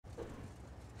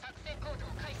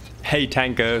Hey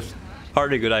tankers,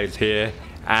 Hardy Goodies here,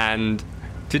 and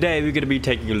today we're going to be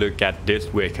taking a look at this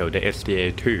vehicle, the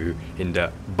STA-2, in the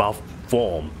buff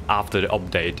form after the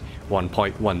update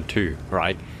 1.12,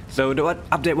 right? So the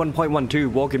update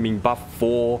 1.12 Wargaming buff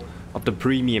 4 of the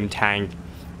premium tank,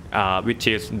 which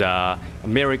is the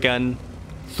American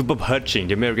Super Pershing,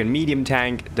 the American medium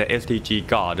tank, the STG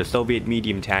Guard, the Soviet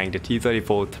medium tank, the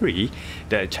T-34-3,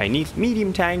 the Chinese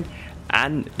medium tank,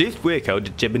 and this vehicle, the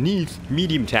Japanese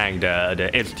medium tank, the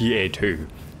STA-2,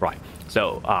 right?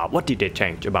 So what did they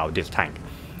change about this tank?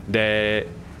 They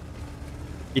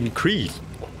increased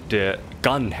the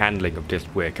gun handling of this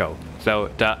vehicle. So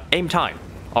the aim time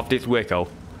of this vehicle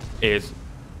is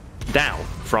down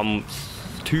from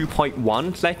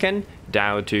 2.1 second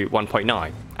down to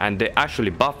 1.9, and they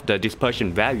actually buffed the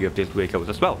dispersion value of this vehicle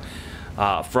as well,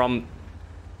 from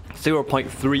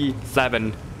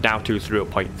 0.37 down to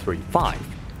 0.35,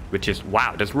 which is,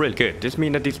 wow, that's really good. This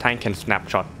means that this tank can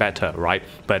snapshot better, right?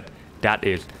 But that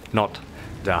is not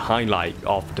the highlight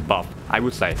of the buff, I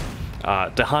would say.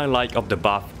 The highlight of the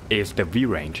buff is the view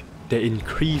range. They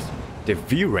increase the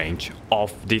view range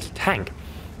of this tank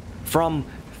from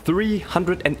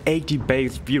 380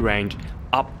 base view range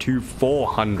up to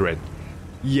 400.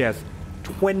 Yes,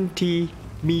 20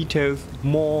 meters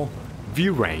more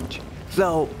view range.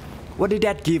 So what did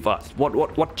that give us?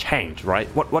 What changed, right?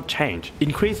 What changed?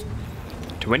 Increase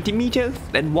 20 meters?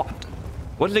 Then what?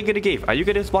 What's it gonna give? Are you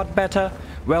gonna spot better?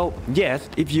 Well, yes,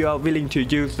 if you are willing to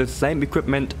use the same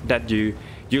equipment that you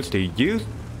used to use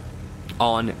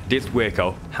on this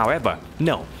vehicle. However,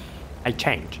 no, I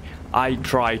changed. I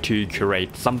try to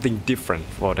create something different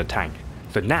for the tank.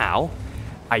 So now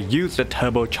I use the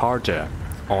turbocharger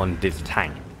on this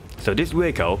tank. So this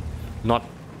vehicle, not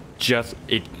just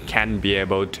it can be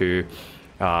able to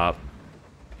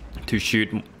shoot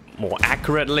more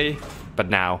accurately, but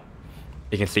now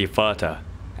it can see further,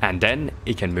 and then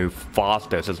it can move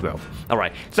faster as well. All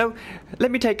right, so let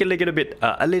me take a little bit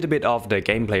of the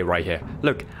gameplay right here.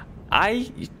 Look,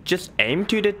 I just aim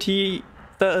to the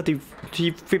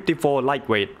T-54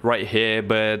 lightweight right here,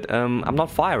 but I'm not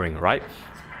firing, right?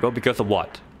 Well, because of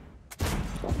what?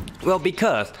 Well,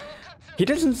 because he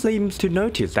doesn't seem to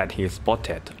notice that he's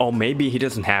spotted, or maybe he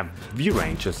doesn't have view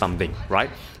range or something, right?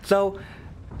 So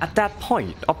at that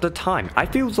point of the time, I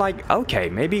feel like, okay,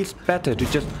 maybe it's better to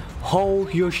just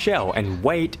hold your shell and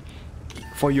wait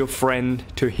for your friend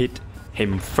to hit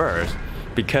him first,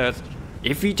 because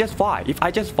if I just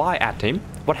fire at him,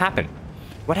 what happened?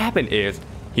 What happened is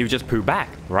he would just pull back,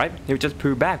 right? He would just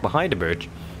pull back behind the bridge,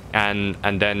 and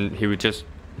then he would just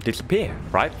disappear,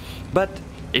 right? But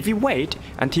if you wait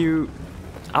until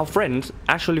our friends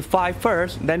actually fire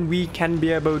first, then we can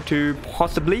be able to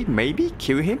possibly maybe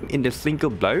kill him in the single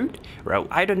blow. Well,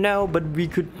 I don't know, but we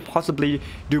could possibly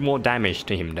do more damage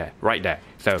to him there, right there.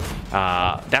 So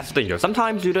that's the thing, you know,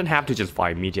 sometimes you don't have to just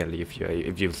fire immediately if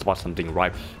you spot something,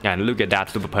 right? And look at that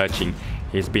Super Pershing.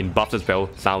 He's been buffed as well.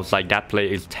 Sounds like that player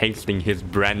is tasting his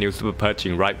brand new Super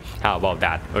Pershing, right? How about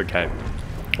that? Okay,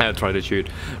 I'll try to shoot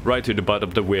right to the butt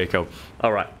of the vehicle.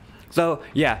 All right. So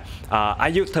yeah, I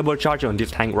use turbocharger on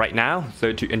this tank right now,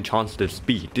 so to enhance the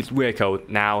speed. This vehicle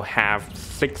now have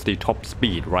 60 top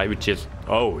speed, right? Which is,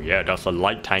 oh yeah, that's a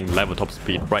light tank level top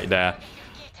speed right there.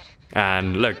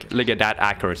 And look at that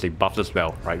accuracy buffed as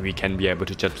well, right? We can be able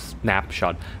to just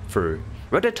snapshot through.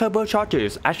 But the turbocharger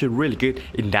is actually really good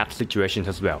in that situation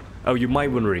as well. Oh, you might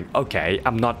be wondering, okay,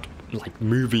 I'm not like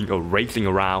moving or racing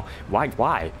around. Why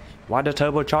the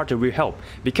turbocharger will help?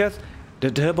 Because the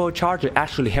turbocharger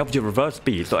actually helps you reverse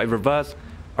speed, so I reverse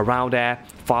around there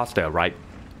faster, right?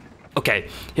 Okay,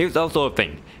 here's also a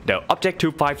thing. The Object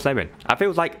 257. I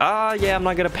feel like, yeah, I'm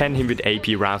not gonna pen him with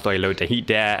AP rounds, so I load the heat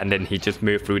there, and then he just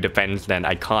moved through the fence, then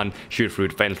I can't shoot through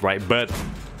the fence, right? But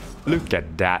look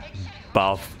at that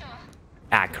buff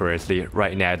accuracy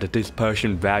right now. The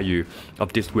dispersion value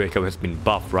of this vehicle has been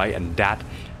buffed, right? And that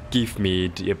gives me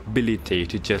the ability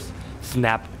to just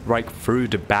snap right through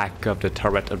the back of the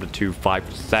turret of the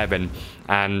 257,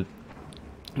 and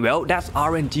well, that's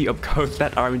RNG, of course,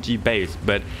 that RNG base,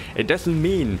 but it doesn't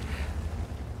mean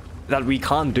that we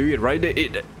can't do it, right?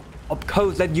 Of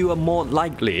course, that you are more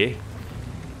likely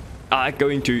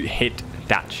going to hit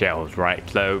that shells, right?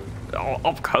 So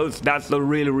of course, that's a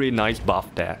really nice buff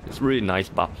there. It's really nice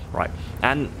buff, right?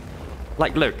 And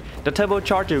like, look, the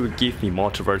turbocharger will give me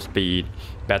more traverse speed,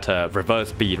 better reverse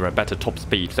speed, or better top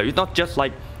speed. So it's not just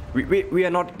like we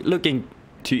are not looking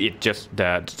to it just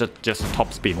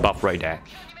top speed buff right there.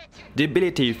 The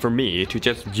ability for me to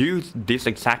just use this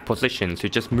exact position to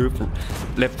just move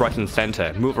left, right, and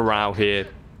center, move around here,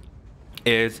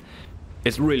 is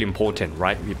it's really important,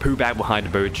 right? We pull back behind the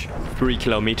bush 3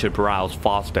 km/h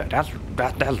faster.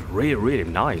 That's really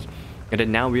nice. And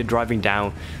then now we're driving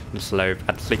down the slope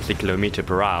at 60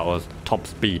 km/h top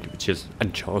speed, which is a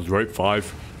charge rate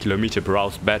 5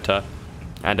 km/h better.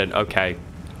 And then okay,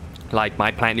 like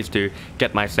my plan is to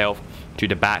get myself to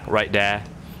the back right there,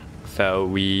 so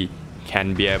we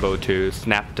can be able to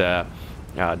snap the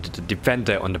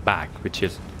defender on the back, which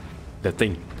is the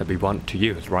thing that we want to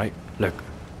use, right? Look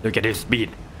at this speed.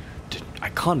 I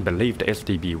can't believe the the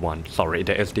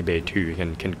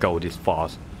STA-2 can go this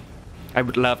fast. I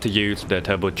would love to use the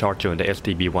turbocharger on the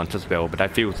STB1 as well, but I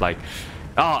feel like,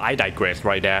 oh, I digress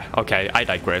right there. Okay, I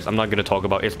digress. I'm not going to talk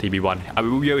about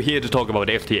STB1. We are here to talk about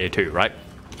the STA-2, right?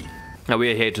 Now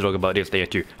we are here to talk about the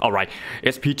STA-2. Alright,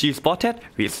 SPG spotted.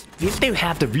 We still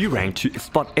have the view range to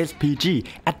spot SPG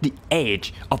at the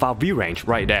edge of our view range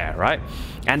right there, right?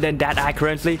 And then that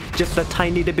accuracy, just a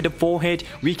tiny little bit of forehead,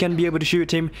 we can be able to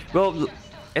shoot him. Well,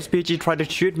 SPG tried to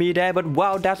shoot me there, but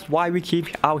wow, that's why we keep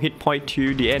our hit point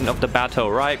to the end of the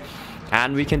battle, right?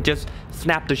 And we can just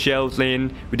snap the shells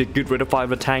in with a good rate of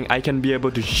fire tank. I can be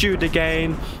able to shoot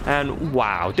again, and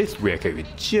wow, this vehicle is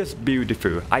just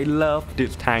beautiful. I love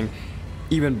this tank.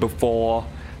 Even before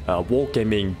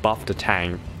Wargaming buffed the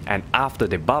tank, and after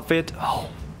they buff it, oh,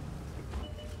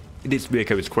 this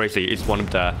vehicle is crazy. It's one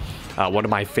of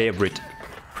my favorite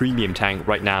premium tank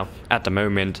right now at the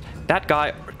moment. That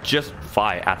guy just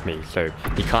fired at me, so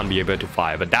he can't be able to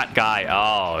fire. But that guy,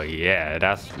 oh yeah,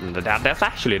 that's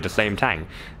actually the same tank.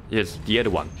 It's the other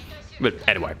one. But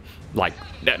anyway, like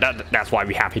that's why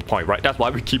we have hit point, right? That's why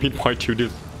we keep hit point to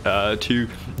this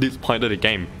point of the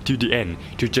game, to the end,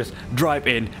 to just drive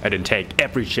in and then take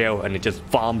every shell and then just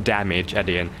farm damage at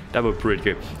the end. That was pretty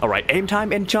good. Alright, aim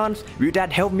time and chance, will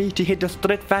that help me to hit the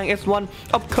straight fang S1?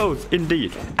 Of course,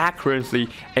 indeed. Accuracy,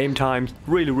 aim times,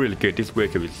 really good. This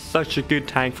vehicle is such a good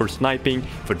tank for sniping,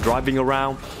 for driving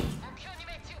around.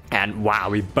 And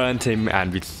wow, we burnt him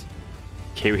and we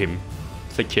killed him.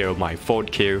 Secure my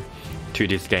 4th kill to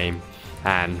this game.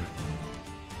 And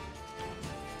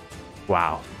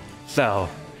wow. So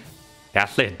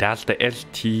that's it. That's the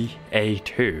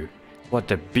STA-2.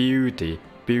 What a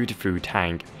beautiful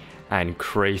tank and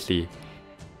crazy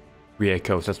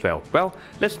vehicles as well. Well,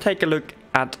 let's take a look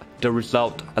at the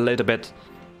result a little bit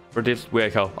for this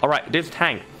vehicle. Alright, this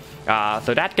tank.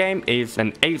 So that game is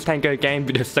an ace tanker game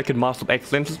with a second Master of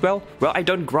Excellence as well. Well, I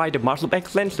don't grind the Master of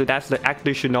Excellence, so that's the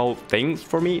additional things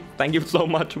for me. Thank you so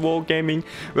much, Wargaming.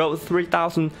 Well,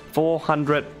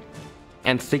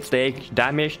 3,468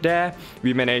 damage there.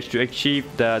 We managed to achieve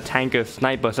the tanker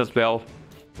snipers as well,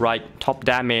 right? Top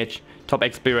damage, top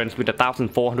experience with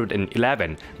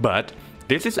 1,411. But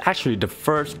this is actually the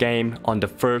first game on the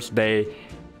first day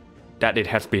that it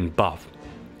has been buffed.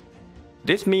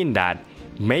 This means that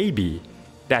maybe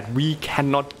that we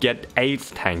cannot get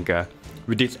ace tanker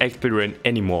with this experience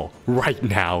anymore right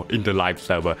now in the live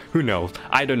server. Who knows?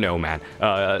 I don't know, man.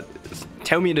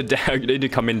 Tell me in the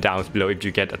comment down below if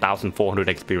you get 1,400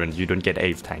 experience, you don't get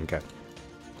ace tanker.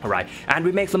 Alright, and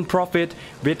we make some profit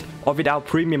with our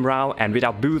premium round and with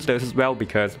our boosters as well,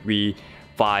 because we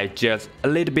fire just a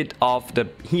little bit of the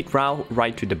heat round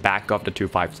right to the back of the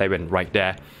 257 right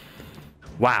there.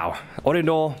 Wow, all in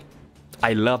all,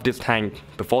 I love this tank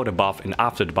before the buff, and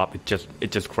after the buff it's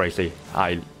just crazy.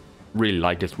 I really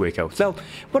like this vehicle. So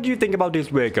what do you think about this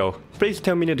vehicle? Please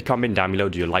tell me in the comment down below.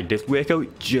 Do you like this vehicle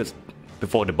just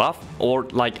before the buff, or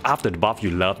like after the buff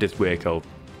you love this vehicle?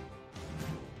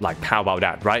 Like, how about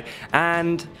that, right?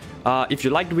 And if you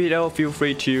like the video, feel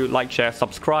free to like, share,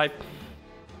 subscribe.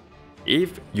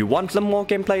 If you want some more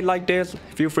gameplay like this,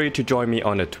 feel free to join me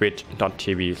on the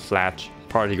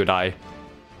twitch.tv/PriorityGoodEye.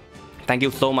 Thank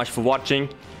you so much for watching.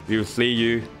 We'll see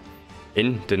you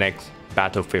in the next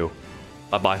battlefield.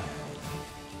 Bye bye.